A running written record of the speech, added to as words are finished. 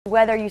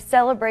Whether you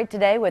celebrate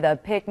today with a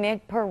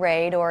picnic,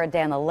 parade, or a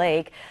day on the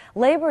lake,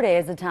 Labor Day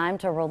is a time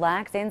to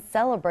relax and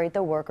celebrate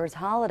the workers'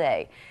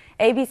 holiday.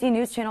 ABC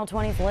News Channel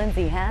 20's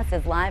Lindsay Hess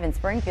is live in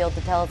Springfield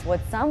to tell us what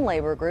some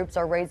labor groups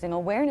are raising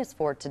awareness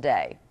for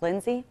today.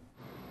 Lindsay?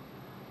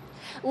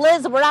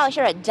 Liz, we're out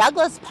here at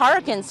Douglas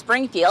Park in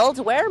Springfield,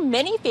 where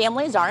many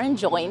families are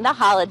enjoying the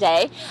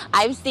holiday.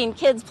 I've seen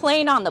kids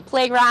playing on the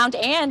playground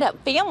and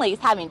families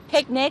having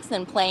picnics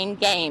and playing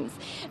games.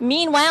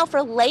 Meanwhile,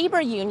 for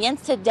labor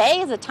unions,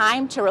 today is a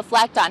time to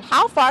reflect on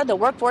how far the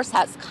workforce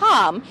has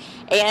come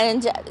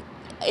and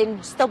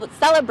in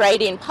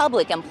celebrating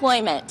public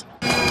employment.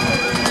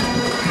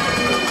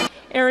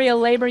 Area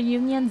labor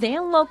unions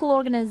and local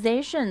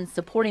organizations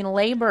supporting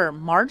labor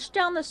marched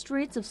down the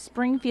streets of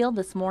Springfield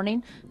this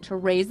morning to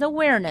raise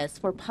awareness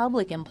for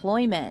public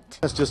employment.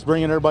 It's just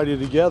bringing everybody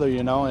together,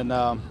 you know, and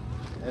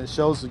it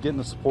shows getting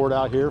the support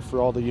out here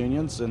for all the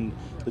unions and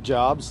the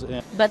jobs.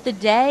 But the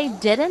day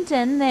didn't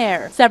end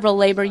there. Several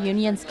labor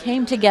unions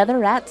came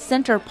together at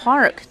Center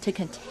Park to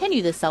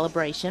continue the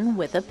celebration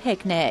with a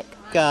picnic.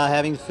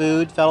 Having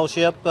food,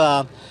 fellowship.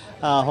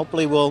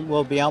 Hopefully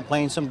we'll be out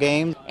playing some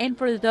games. And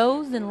for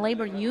those in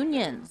labor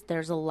unions,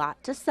 there's a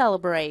lot to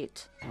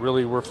celebrate.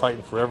 Really, we're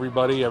fighting for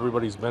everybody.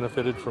 Everybody's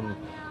benefited from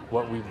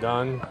what we've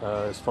done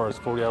as far as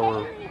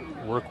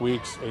 40-hour work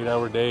weeks,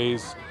 8-hour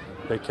days,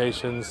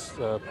 vacations,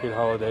 paid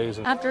holidays.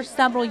 After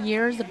several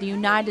years of the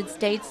United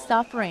States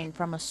suffering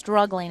from a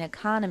struggling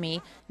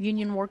economy,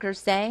 union workers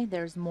say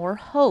there's more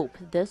hope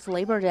this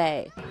Labor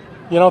Day.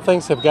 You know,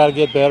 things have got to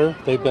get better.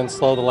 They've been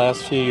slow the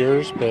last few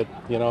years, but,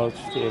 you know,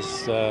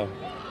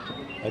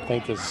 I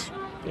think as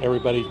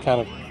everybody kind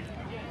of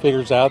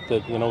figures out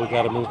that, you know, we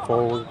got to move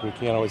forward. We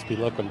can't always be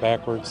looking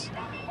backwards.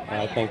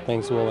 I think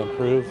things will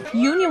improve.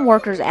 Union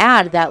workers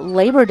add that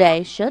Labor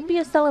Day should be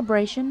a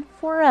celebration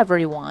for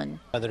everyone.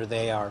 Whether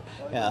they are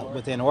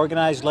within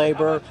organized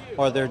labor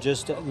or they're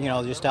just, you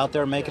know, just out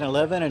there making a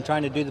living and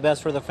trying to do the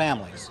best for their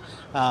families.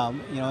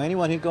 You know,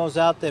 anyone who goes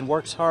out and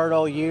works hard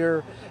all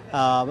year,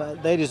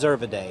 they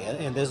deserve a day,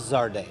 and this is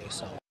our day.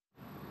 So.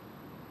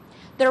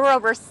 There were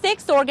over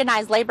 6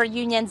 organized labor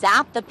unions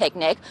at the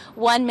picnic.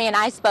 One man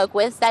I spoke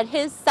with said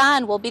his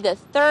son will be the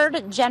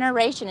 3rd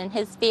generation in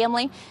his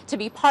family to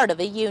be part of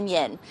a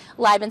union.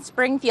 Live in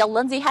Springfield,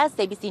 Lindsay Hess,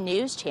 ABC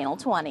News, Channel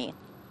 20.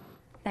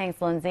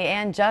 Thanks, Lindsay.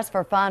 And just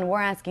for fun, we're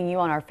asking you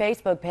on our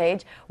Facebook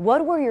page,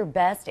 what were your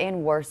best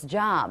and worst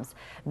jobs?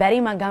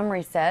 Betty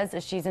Montgomery says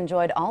she's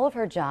enjoyed all of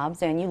her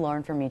jobs and you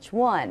learn from each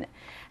one.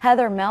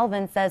 Heather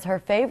Melvin says her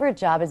favorite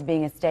job is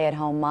being a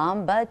stay-at-home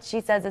mom, but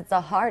she says it's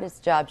the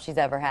hardest job she's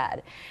ever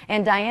had.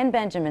 And Diane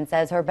Benjamin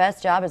says her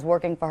best job is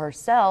working for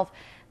herself,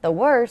 the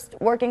worst,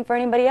 working for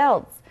anybody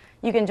else.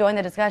 You can join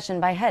the discussion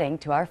by heading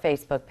to our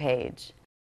Facebook page.